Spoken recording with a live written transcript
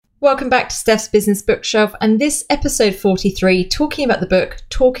Welcome back to Steph's Business Bookshelf, and this episode 43, talking about the book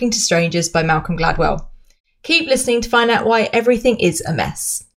Talking to Strangers by Malcolm Gladwell. Keep listening to find out why everything is a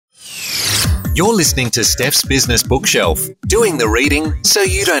mess. You're listening to Steph's Business Bookshelf, doing the reading so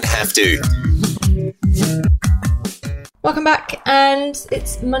you don't have to. Welcome back, and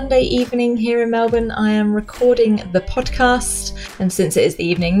it's Monday evening here in Melbourne. I am recording the podcast, and since it is the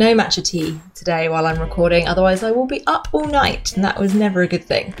evening, no matcha tea today while I'm recording, otherwise I will be up all night, and that was never a good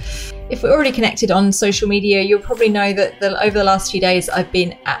thing. If we're already connected on social media, you'll probably know that over the last few days I've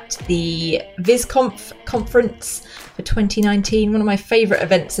been at the VisConf conference for 2019, one of my favourite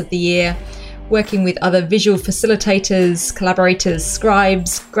events of the year, working with other visual facilitators, collaborators,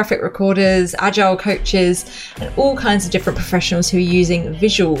 scribes, graphic recorders, agile coaches, and all kinds of different professionals who are using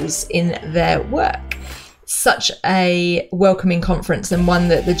visuals in their work. Such a welcoming conference, and one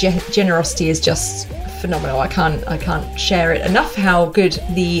that the generosity is just phenomenal. I can't share it enough how good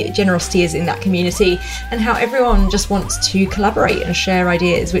the generosity is in that community, and how everyone just wants to collaborate and share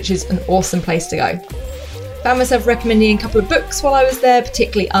ideas, which is an awesome place to go. Found myself recommending a couple of books while I was there,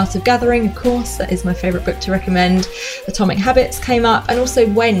 particularly Art of Gathering, of course, that is my favourite book to recommend. Atomic Habits came up, and also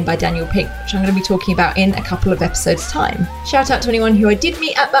When by Daniel Pink, which I'm going to be talking about in a couple of episodes' time. Shout out to anyone who I did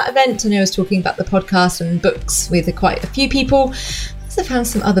meet at that event. I know I was talking about the podcast and books with quite a few people. I also found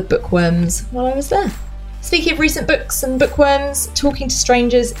some other bookworms while I was there. Speaking of recent books and bookworms, Talking to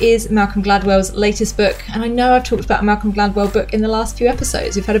Strangers is Malcolm Gladwell's latest book, and I know I've talked about a Malcolm Gladwell book in the last few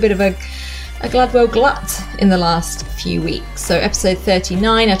episodes. We've had a bit of a Gladwell glut in the last few weeks. So episode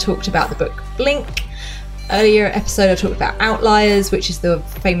 39, I talked about the book Blink. Earlier episode, I talked about Outliers, which is the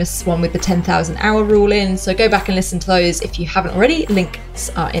famous one with the 10,000 hour rule in. So go back and listen to those if you haven't already. Links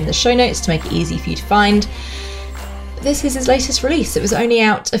are in the show notes to make it easy for you to find. This is his latest release. It was only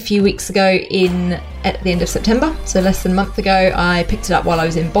out a few weeks ago at the end of September, so less than a month ago. I picked it up while I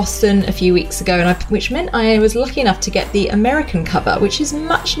was in Boston a few weeks ago, which meant I was lucky enough to get the American cover, which is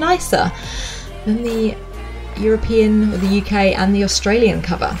much nicer than the European or the UK and the Australian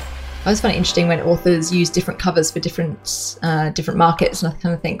cover. I always find it interesting when authors use different covers for different markets, and I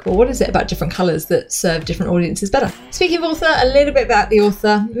kind of think, well, what is it about different colours that serve different audiences better? Speaking of author, a little bit about the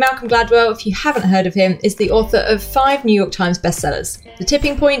author. Malcolm Gladwell, if you haven't heard of him, is the author of 5 New York Times bestsellers: The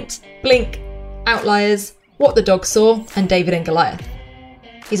Tipping Point, Blink, Outliers, What the Dog Saw, and David and Goliath.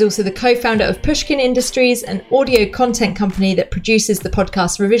 He's also the co-founder of Pushkin Industries, an audio content company that produces the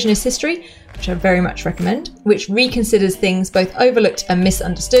podcast Revisionist History, which I very much recommend, which reconsiders things both overlooked and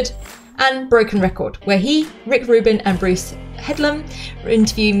misunderstood, and Broken Record, where he, Rick Rubin, and Bruce Headlam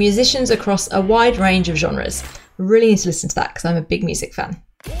interview musicians across a wide range of genres. I really need to listen to that because I'm a big music fan.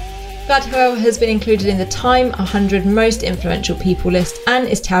 Gladwell has been included in the Time 100 Most Influential People list and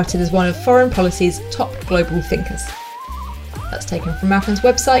is touted as one of foreign policy's top global thinkers. That's taken from Malcolm's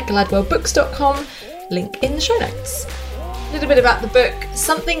website, gladwellbooks.com, link in the show notes. A little bit about the book.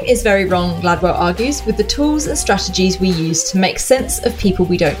 Something is very wrong, Gladwell argues, with the tools and strategies we use to make sense of people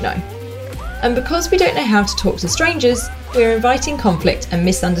we don't know. And because we don't know how to talk to strangers, we're inviting conflict and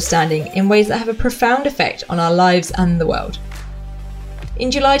misunderstanding in ways that have a profound effect on our lives and the world. In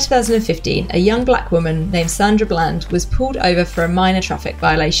July 2015, a young black woman named Sandra Bland was pulled over for a minor traffic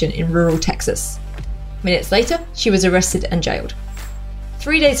violation in rural Texas. Minutes later, she was arrested and jailed.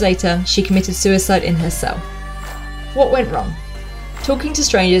 3 days later, she committed suicide in her cell. What went wrong? Talking to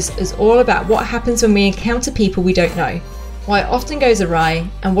Strangers is all about what happens when we encounter people we don't know, why it often goes awry,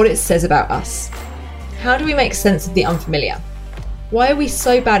 and what it says about us. How do we make sense of the unfamiliar? Why are we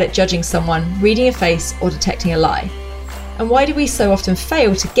so bad at judging someone, reading a face, or detecting a lie? And why do we so often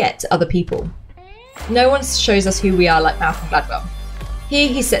fail to get to other people? No one shows us who we are like Malcolm Gladwell. Here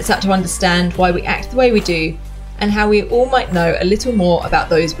he sets out to understand why we act the way we do, and how we all might know a little more about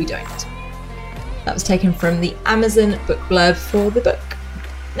those we don't. That was taken from the Amazon book blurb for the book.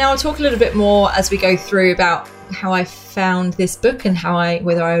 Now I'll talk a little bit more as we go through about how I found this book and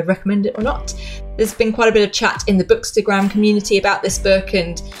whether I would recommend it or not. There's been quite a bit of chat in the Bookstagram community about this book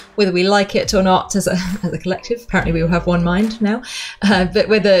and whether we like it or not as a collective. Apparently we all have one mind now, but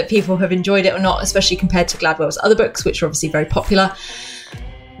whether people have enjoyed it or not, especially compared to Gladwell's other books, which are obviously very popular.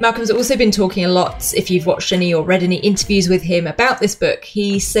 Malcolm's also been talking a lot, if you've watched any or read any interviews with him about this book.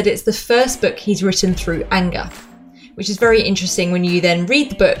 He said it's the first book he's written through anger, which is very interesting when you then read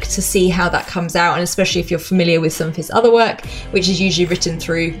the book to see how that comes out, and especially if you're familiar with some of his other work, which is usually written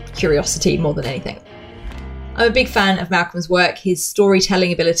through curiosity more than anything. I'm a big fan of Malcolm's work. His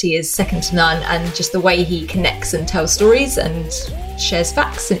storytelling ability is second to none, and just the way he connects and tells stories and shares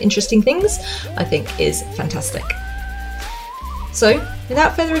facts and interesting things, I think is fantastic. So,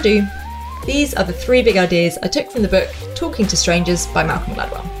 without further ado, these are the 3 big ideas I took from the book Talking to Strangers by Malcolm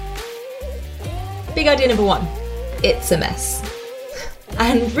Gladwell. Big idea number 1, it's a mess.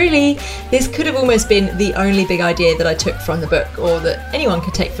 And really, this could have almost been the only big idea that I took from the book, or that anyone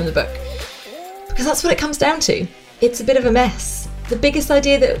could take from the book. Because that's what it comes down to. It's a bit of a mess. The biggest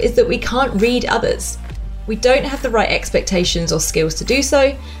idea is that we can't read others. We don't have the right expectations or skills to do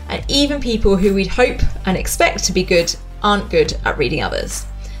so, and even people who we'd hope and expect to be good aren't good at reading others.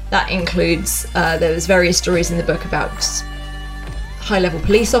 That includes, there was various stories in the book about high-level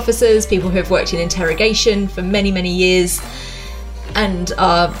police officers, people who have worked in interrogation for many, many years, and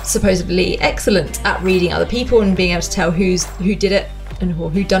are supposedly excellent at reading other people and being able to tell who did it and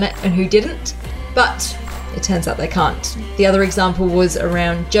who done it and who didn't. But it turns out they can't. The other example was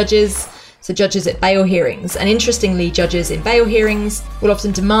around judges. So judges at bail hearings. And interestingly, judges in bail hearings will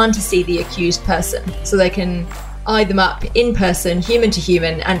often demand to see the accused person so they can eye them up in person, human to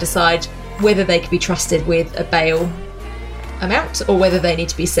human, and decide whether they can be trusted with a bail amount or whether they need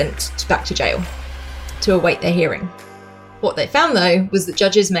to be sent back to jail to await their hearing. What they found, though, was that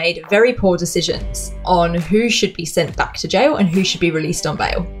judges made very poor decisions on who should be sent back to jail and who should be released on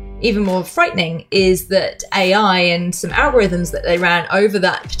bail. Even more frightening is that AI and some algorithms that they ran over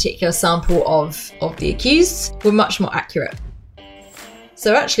that particular sample of the accused were much more accurate.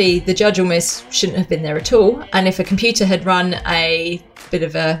 So actually, the judge almost shouldn't have been there at all. And if a computer had run a bit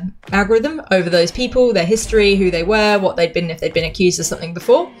of an algorithm over those people, their history, who they were, what they'd been if they'd been accused of something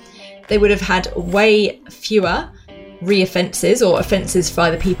before, they would have had way fewer re-offences or offences by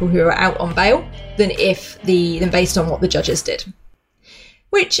the people who are out on bail than based on what the judges did.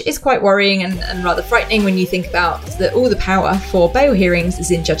 Which is quite worrying and rather frightening when you think about that all the power for bail hearings is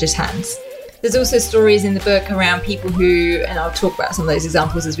in judges' hands. There's also stories in the book around people who, and I'll talk about some of those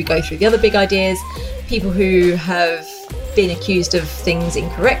examples as we go through the other big ideas, people who have been accused of things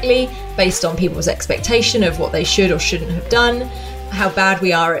incorrectly based on people's expectation of what they should or shouldn't have done, how bad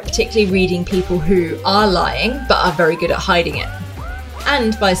we are at particularly reading people who are lying but are very good at hiding it.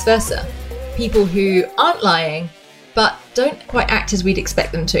 And vice versa. People who aren't lying but don't quite act as we'd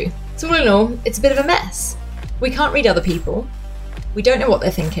expect them to. So all in all, it's a bit of a mess. We can't read other people. We don't know what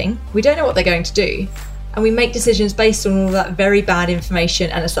they're thinking. We don't know what they're going to do. And we make decisions based on all that very bad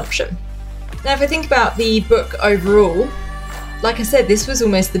information and assumption. Now, if I think about the book overall, like I said, this was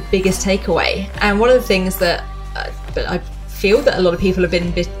almost the biggest takeaway. And one of the things that I feel that a lot of people have been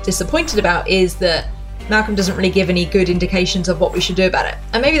a bit disappointed about is that Malcolm doesn't really give any good indications of what we should do about it.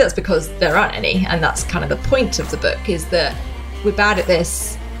 And maybe that's because there aren't any, and that's kind of the point of the book, is that we're bad at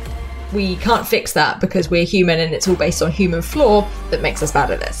this, we can't fix that because we're human and it's all based on human flaw that makes us bad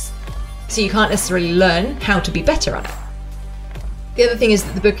at this. So you can't necessarily learn how to be better at it. The other thing is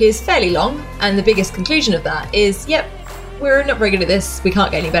that the book is fairly long, and the biggest conclusion of that is, yep, we're not very good at this, we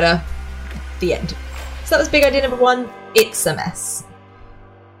can't get any better, the end. So that was big idea number 1, it's a mess.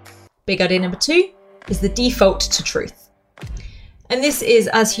 Big idea number 2 is the default to truth. And this is,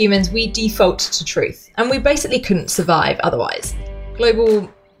 as humans, we default to truth, and we basically couldn't survive otherwise.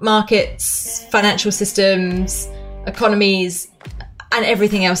 Global markets, financial systems, economies, and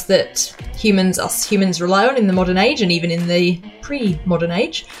everything else that us humans rely on in the modern age, and even in the pre-modern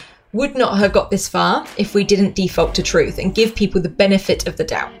age, would not have got this far if we didn't default to truth and give people the benefit of the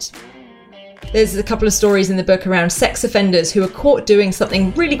doubt. There's a couple of stories in the book around sex offenders who were caught doing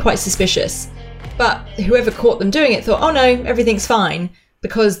something really quite suspicious, but whoever caught them doing it thought, oh no, everything's fine,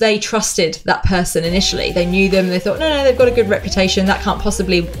 because they trusted that person initially. They knew them, they thought, no, they've got a good reputation, I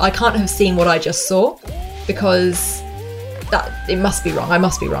can't have seen what I just saw, because it must be wrong, I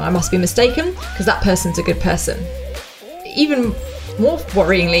must be mistaken, because that person's a good person. Even more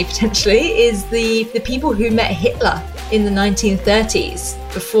worryingly, potentially, is the people who met Hitler in the 1930s,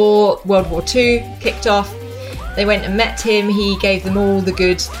 before World War II kicked off. They went and met him, he gave them all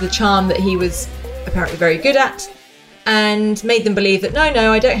the charm that he was apparently very good at, and made them believe that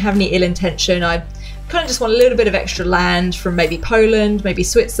no, I don't have any ill intention, I kind of just want a little bit of extra land from maybe Poland, maybe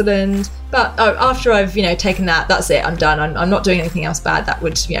Switzerland, but after I've taken that's it, I'm done, I'm not doing anything else bad, that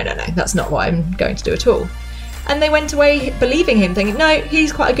would, no, that's not what I'm going to do at all. And they went away believing him, thinking, no,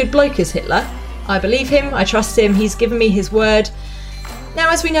 he's quite a good bloke, is Hitler, I believe him, I trust him, he's given me his word. Now,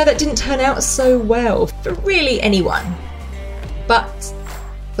 as we know, that didn't turn out so well for really anyone. But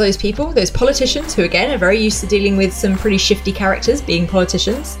those people, those politicians, who again are very used to dealing with some pretty shifty characters being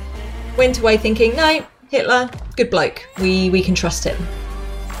politicians, went away thinking, no, Hitler, good bloke, we can trust him.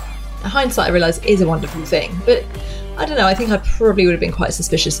 Now, hindsight, I realise, is a wonderful thing, but I don't know, I think I probably would have been quite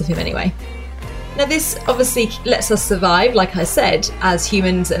suspicious of him anyway. Now, this obviously lets us survive, like I said, as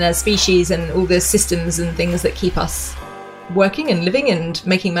humans and as species, and all the systems and things that keep us working and living and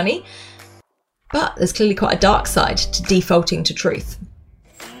making money. But there's clearly quite a dark side to defaulting to truth.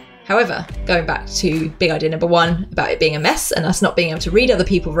 However, going back to big idea number 1 about it being a mess and us not being able to read other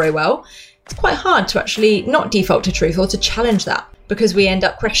people very well, it's quite hard to actually not default to truth or to challenge that, because we end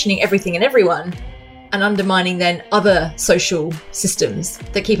up questioning everything and everyone and undermining then other social systems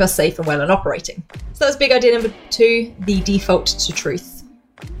that keep us safe and well and operating. So that's big idea number 2, the default to truth.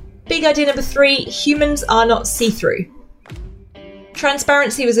 Big idea number 3, humans are not see-through.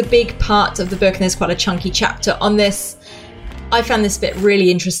 Transparency was a big part of the book, and there's quite a chunky chapter on this. I found this bit really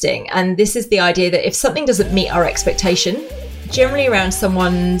interesting, and this is the idea that if something doesn't meet our expectation, generally around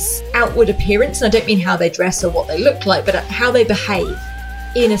someone's outward appearance, and I don't mean how they dress or what they look like, but how they behave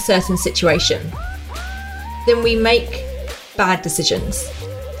in a certain situation, then we make bad decisions.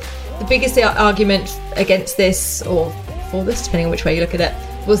 The biggest argument against this, or for this, depending on which way you look at it,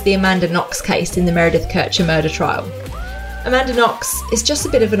 was the Amanda Knox case in the Meredith Kercher murder trial. Amanda Knox is just a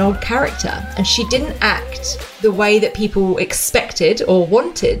bit of an odd character, and she didn't act the way that people expected or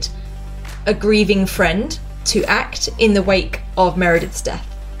wanted a grieving friend to act in the wake of Meredith's death.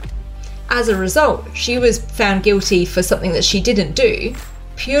 As a result, she was found guilty for something that she didn't do,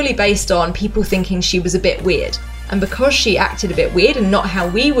 purely based on people thinking she was a bit weird. And because she acted a bit weird and not how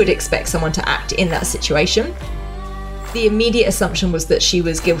we would expect someone to act in that situation, the immediate assumption was that she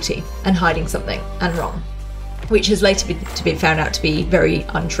was guilty and hiding something and wrong, which has later been found out to be very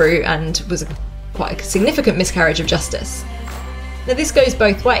untrue and was quite a significant miscarriage of justice. Now, this goes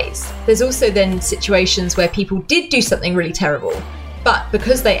both ways. There's also then situations where people did do something really terrible, but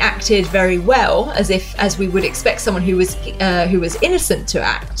because they acted very well, as we would expect someone who was innocent to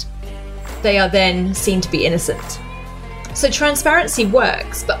act, they are then seen to be innocent. So transparency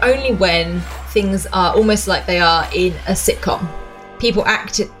works, but only when things are almost like they are in a sitcom. People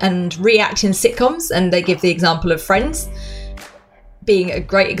act and react in sitcoms, and they give the example of Friends being a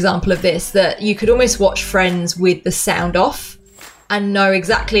great example of this, that you could almost watch Friends with the sound off and know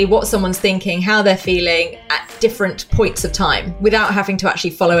exactly what someone's thinking, how they're feeling at different points of time without having to actually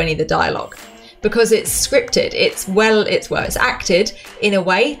follow any of the dialogue. Because it's scripted, it's acted in a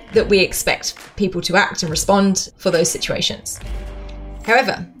way that we expect people to act and respond for those situations.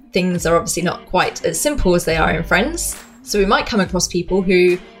 However, things are obviously not quite as simple as they are in Friends, so we might come across people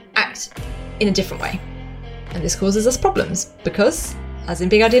who act in a different way. And this causes us problems because, as in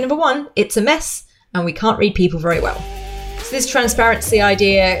big idea number 1, it's a mess and we can't read people very well. So this transparency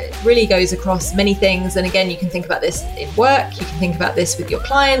idea really goes across many things. And again, you can think about this in work, you can think about this with your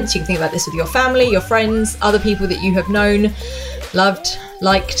clients, you can think about this with your family, your friends, other people that you have known, loved,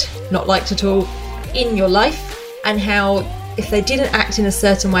 liked, not liked at all in your life, and how if they didn't act in a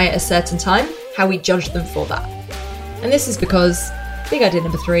certain way at a certain time, how we judge them for that. And this is because, big idea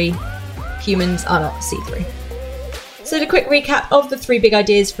number 3, humans are not see-through. So a quick recap of the 3 big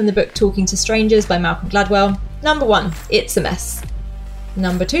ideas from the book Talking to Strangers by Malcolm Gladwell. Number 1, it's a mess.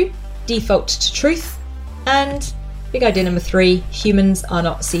 Number 2, default to truth. And big idea number 3, humans are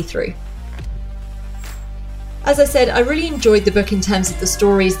not see-through. As I said, I really enjoyed the book in terms of the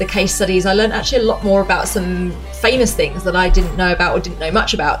stories, the case studies. I learned actually a lot more about some famous things that I didn't know about or didn't know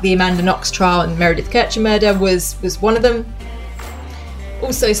much about. The Amanda Knox trial and Meredith Kercher murder was one of them.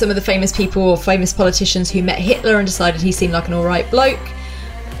 Also, some of the famous people or famous politicians who met Hitler and decided he seemed like an alright bloke.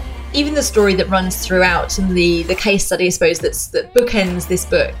 Even the story that runs throughout and the case study, I suppose, that bookends this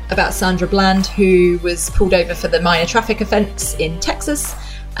book about Sandra Bland, who was pulled over for the minor traffic offence in Texas,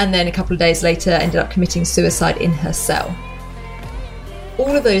 and then a couple of days later ended up committing suicide in her cell.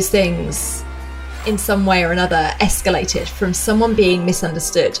 All of those things, in some way or another, escalated from someone being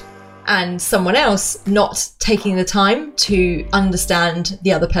misunderstood and someone else not taking the time to understand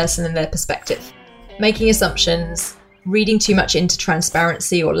the other person and their perspective, making assumptions, reading too much into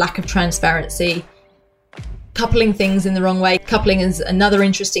transparency or lack of transparency, coupling things in the wrong way. Coupling is another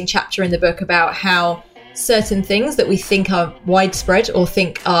interesting chapter in the book about how certain things that we think are widespread or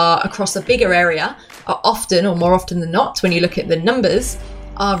think are across a bigger area are often, or more often than not, when you look at the numbers,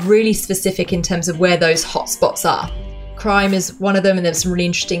 are really specific in terms of where those hotspots are. Crime is one of them, and there's some really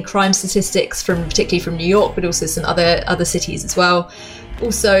interesting crime statistics particularly from New York, but also some other cities as well.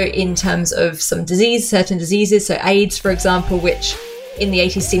 Also in terms of some certain diseases, so AIDS, for example, which in the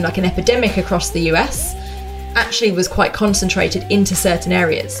 80s seemed like an epidemic across the US, actually was quite concentrated into certain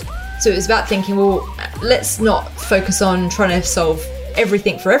areas. So it was about thinking, well, let's not focus on trying to solve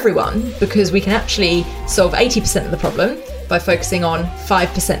everything for everyone, because we can actually solve 80% of the problem by focusing on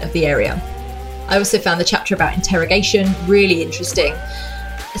 5% of the area. I also found the chapter about interrogation really interesting,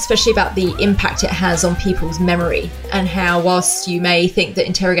 especially about the impact it has on people's memory, and how whilst you may think that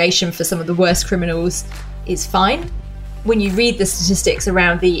interrogation for some of the worst criminals is fine, when you read the statistics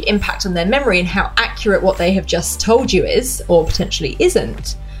around the impact on their memory and how accurate what they have just told you is, or potentially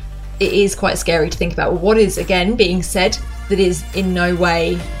isn't, it is quite scary to think about what is, again, being said that is in no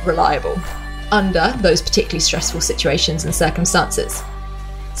way reliable under those particularly stressful situations and circumstances.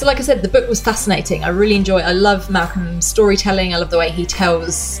 So like I said, the book was fascinating. I love Malcolm's storytelling. I love the way he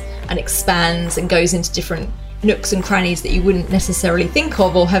tells and expands and goes into different nooks and crannies that you wouldn't necessarily think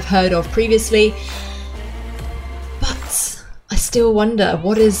of or have heard of previously. But I still wonder,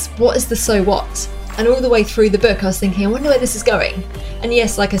 what is the so what? And all the way through the book, I was thinking, I wonder where this is going. And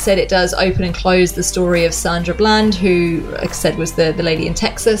yes, like I said, it does open and close the story of Sandra Bland, who, like I said, was the lady in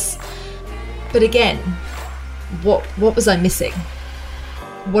Texas. But again, what was I missing?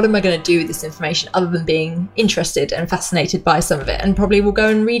 What am I going to do with this information other than being interested and fascinated by some of it? And probably will go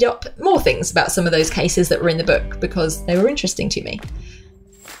and read up more things about some of those cases that were in the book because they were interesting to me.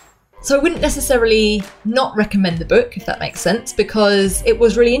 So I wouldn't necessarily not recommend the book, if that makes sense, because it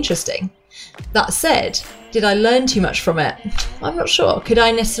was really interesting. That said, did I learn too much from it? I'm not sure. Could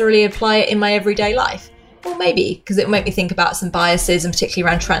I necessarily apply it in my everyday life? Well, maybe, because it will make me think about some biases, and particularly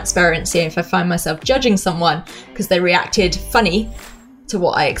around transparency. And if I find myself judging someone because they reacted funny to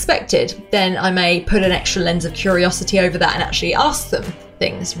what I expected, then I may put an extra lens of curiosity over that and actually ask them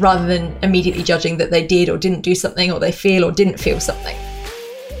things rather than immediately judging that they did or didn't do something, or they feel or didn't feel something.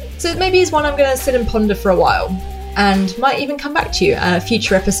 So it maybe is one I'm going to sit and ponder for a while, and might even come back to you in a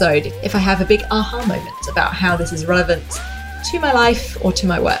future episode if I have a big aha moment about how this is relevant to my life or to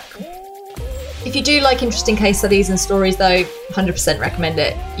my work. If you do like interesting case studies and stories though, 100% recommend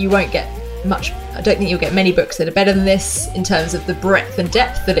it. You won't get much, I don't think you'll get many books that are better than this in terms of the breadth and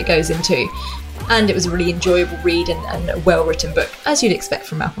depth that it goes into. And it was a really enjoyable read and a well-written book, as you'd expect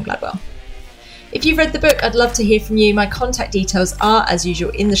from Malcolm Gladwell. If you've read the book, I'd love to hear from you. My contact details are, as usual,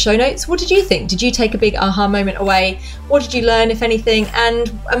 in the show notes. What did you think? Did you take a big aha moment away? What did you learn, if anything? And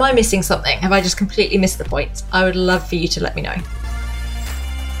am I missing something? Have I just completely missed the point? I would love for you to let me know.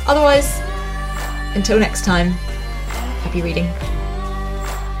 Otherwise, until next time, happy reading.